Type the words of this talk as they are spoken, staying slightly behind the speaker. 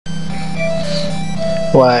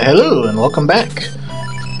Why, hello and welcome back.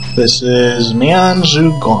 This is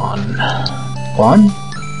Mianzu Guan. Guan?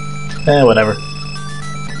 Whatever.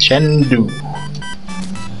 Chengdu.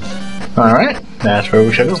 Alright, that's where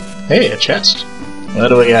we should go. Hey, a chest. What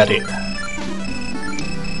do we got here?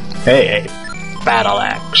 Hey, a battle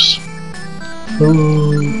axe.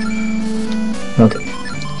 Ooh. Okay.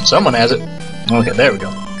 Someone has it. Okay, there we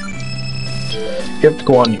go. Gift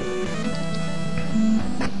go on you.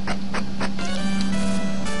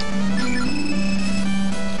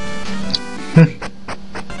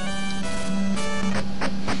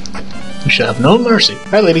 You shall have no mercy.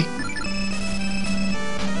 Hi, lady.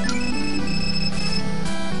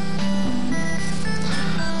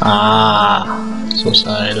 Ah, so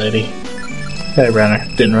sorry, lady. Hey, Brenner.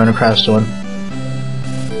 Didn't run across to one.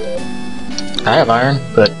 I have iron,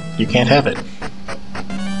 but you can't have it.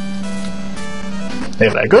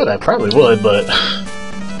 If I could, I probably would, but...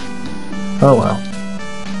 oh well.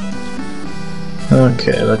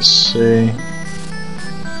 Okay, let's see.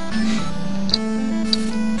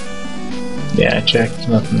 Yeah, I checked.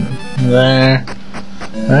 Nothing there.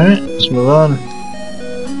 Alright, let's move on.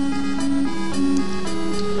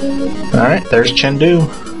 Alright, there's Chengdu.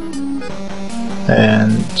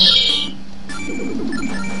 And...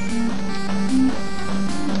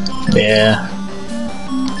 yeah.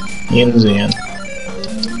 Yinzian.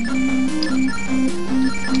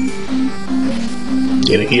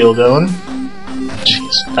 Get a heal going.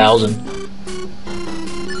 Jeez, 1,000.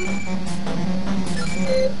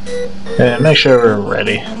 And make sure we're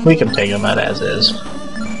ready. We can take them out as is.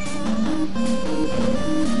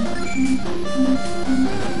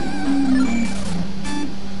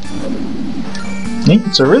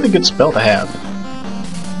 It's a really good spell to have.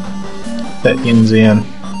 That Yinzian.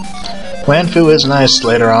 Wanfu is nice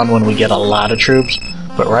later on when we get a lot of troops,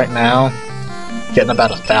 but right now, getting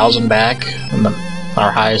about 1,000 back, and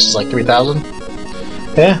our highest is like 3,000.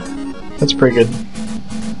 Yeah, that's pretty good.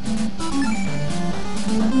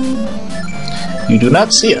 You do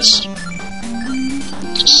not see us.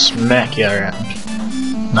 Just smack you around.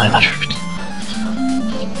 950.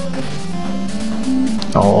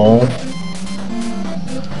 Oh.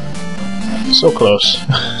 So close.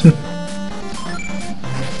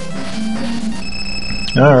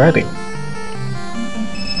 Alrighty.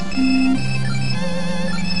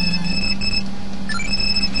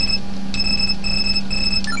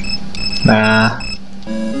 Nah.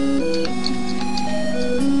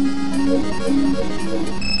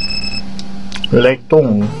 Lake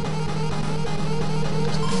Dong.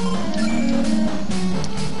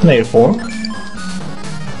 84.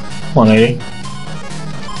 180.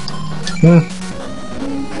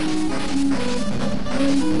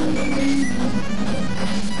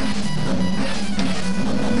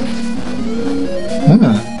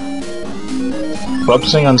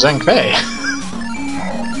 Focusing on Zheng Fei.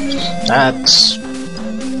 That's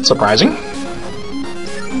surprising.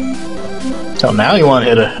 So now you want to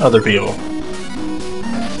hit other people.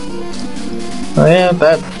 Oh, yeah,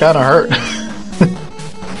 that kinda hurt.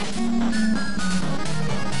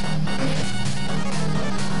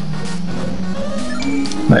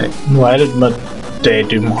 Wait, why did Made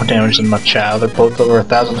do more damage than Machao? They're both over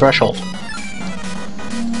 1,000 threshold.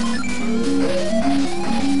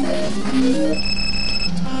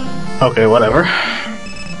 Okay, whatever.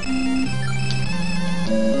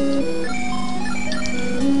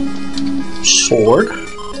 Sword.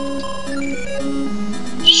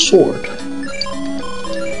 Sword.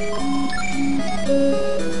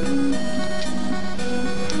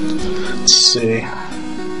 Let's see.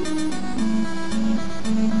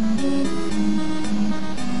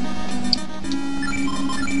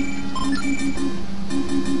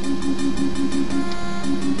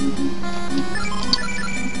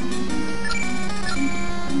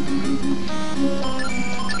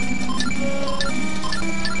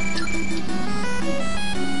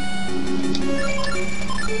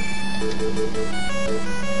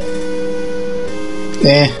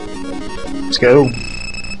 Let's go.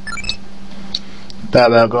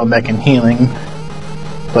 Thought about going back and healing,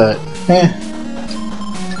 but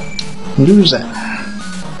lose that.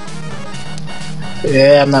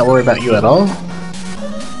 Yeah, I'm not worried about you at all.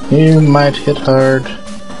 You might hit hard.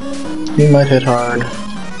 You might hit hard.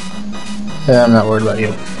 Yeah, I'm not worried about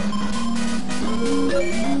you.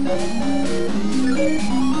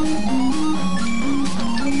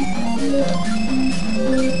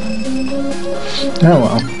 Oh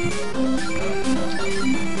well.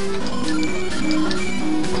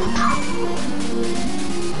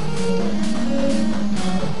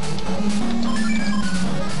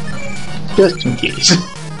 Just in case.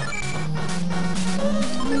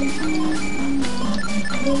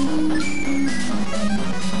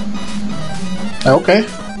 Okay.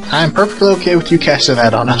 I'm perfectly okay with you casting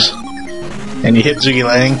that on us. And you hit Zhuge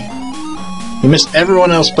Liang. You missed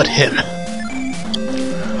everyone else but him.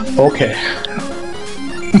 Okay.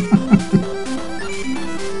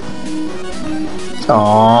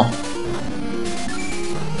 Aww.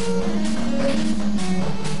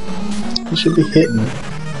 You should be hitting.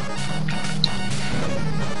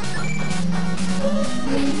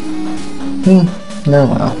 No,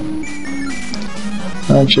 well.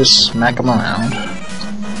 I'll just smack him around.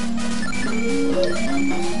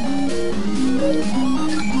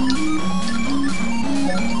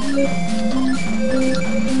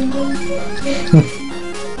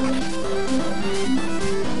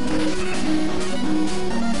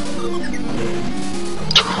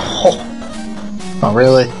 Oh,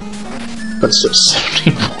 really? But still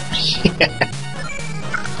 1740. Yeah.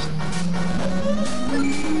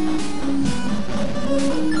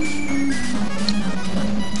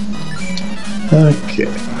 Okay.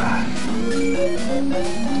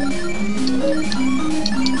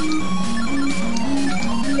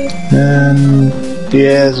 And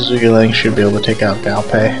yeah, Zhuge Liang should be able to take out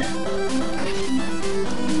Galpei.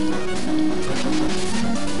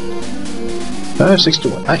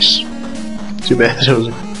 561, nice. Too bad it was.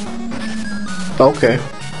 Okay.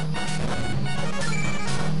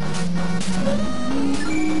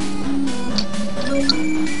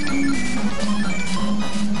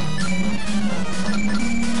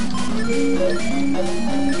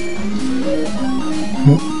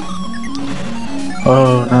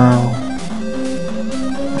 Oh no.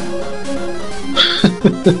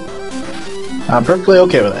 I'm perfectly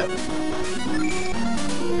okay with that.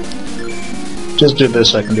 Just do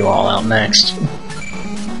this so I can do all out next.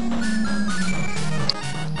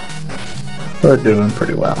 We're doing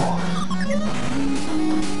pretty well.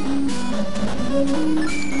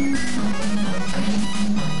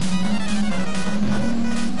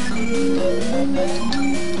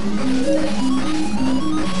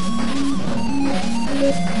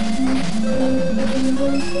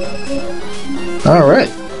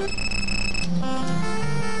 Alright.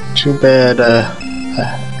 Too bad,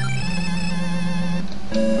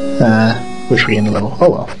 wish we ended a level. Oh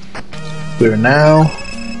well. We are now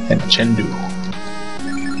in Chengdu.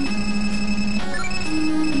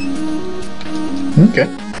 Okay.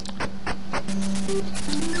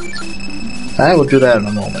 I will do that in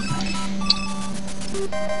a moment.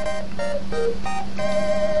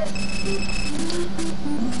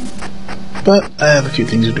 But I have a few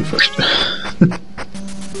things to do first.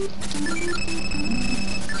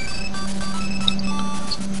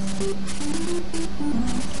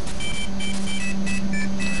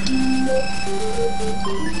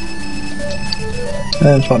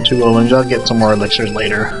 That's not too well, and I'll get some more elixirs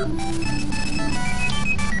later.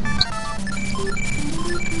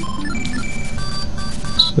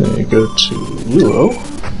 So you go to Luo.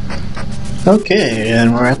 Okay,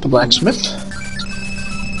 and we're at the Blacksmith.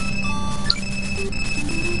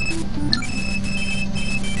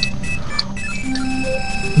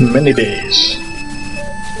 Many days.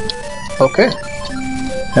 Okay.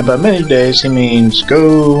 And by many days, he means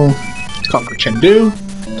go conquer Chengdu,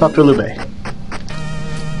 talk to Liu Bei.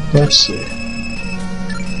 Let's see.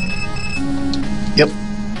 Yep.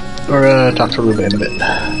 Or talk to Liu Bei in a bit.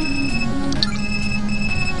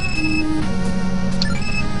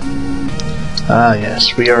 Ah,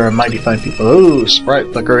 yes, we are a mighty fine people. Ooh,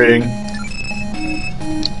 sprite flickering.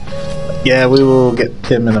 Yeah, we will get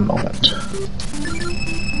him in a moment.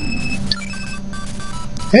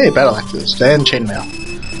 Hey, battle axes and chainmail.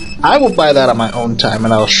 I will buy that on my own time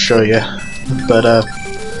and I'll show you. But,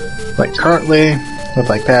 like currently, with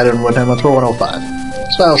like pattern with him, it's 105.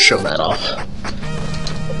 So I'll show that off.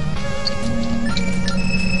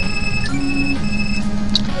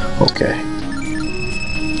 Okay.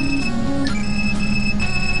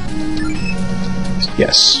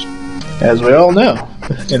 Yes. As we all know,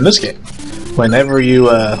 in this game, whenever you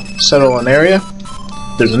settle an area,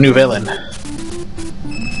 there's a new villain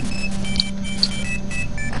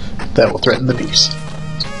that will threaten the peace.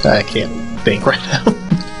 I can't think right now.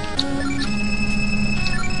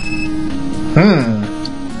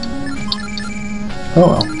 Oh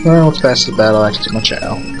well. Well, let's pass the battle axe to my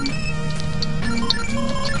chow.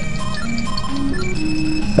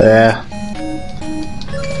 Yeah.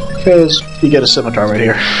 Because you get a scimitar right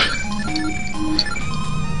here.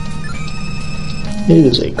 It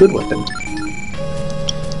is a good weapon.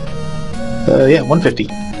 Yeah, 150.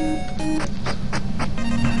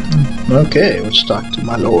 Okay, let's talk to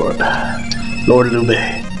my lord. Lord Liu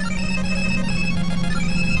Bei.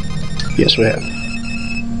 Yes, we have.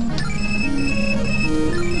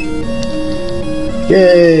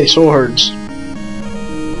 Yay, swords.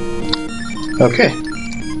 Okay.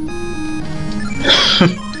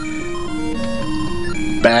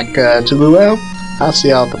 Back to Luau. I'll see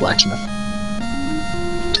y'all at the blacksmith.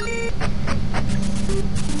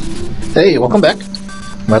 Hey, welcome back.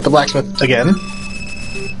 We're at the blacksmith again.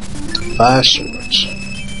 5 swords.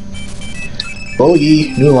 Bo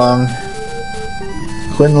Yi, Nu Long,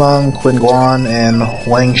 Qin Long, Qin Guan, and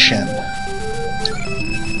Wang Shen.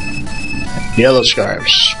 Yellow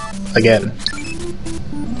scarves. Again.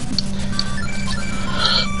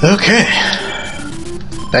 Okay.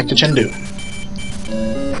 Back to Chengdu.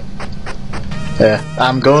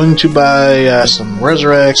 I'm going to buy some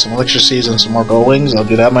Resurrects, some Elixir Seeds, and some more Gold Wings. I'll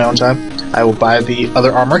do that on my own time. I will buy the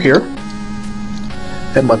other armor here.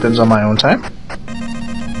 And weapons on my own time.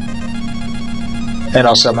 And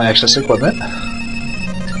I'll sell my excess equipment.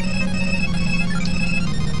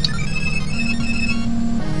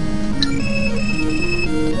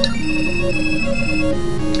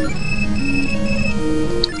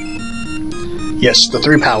 Yes, the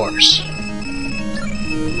 3 powers.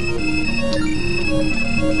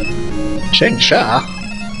 Cheng Sha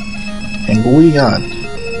and Guiyan.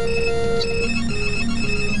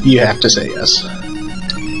 You have to say yes.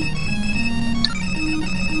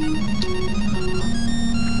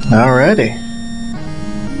 Alrighty.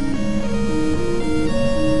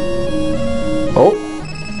 Oh.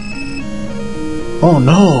 Oh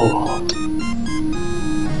no.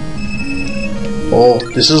 Oh,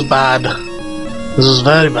 this is bad. This is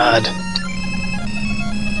very bad.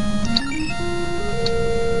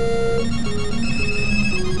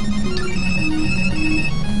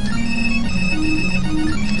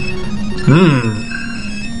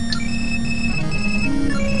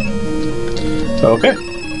 Okay.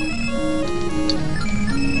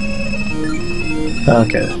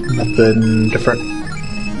 Okay, nothing different.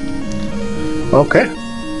 Okay.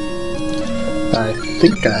 I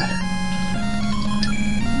think I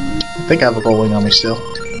have a Gold Wing on me still.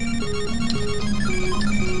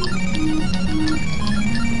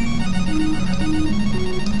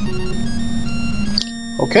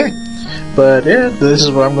 Okay. But yeah, this is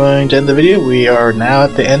where I'm going to end the video. We are now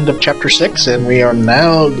at the end of Chapter 6, and we are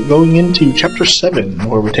now going into Chapter 7,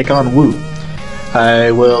 where we take on Wu.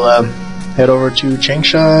 I will head over to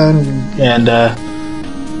Changshan and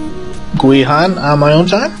Guihan on my own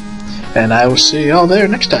time, and I will see y'all there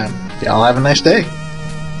next time. Y'all have a nice day.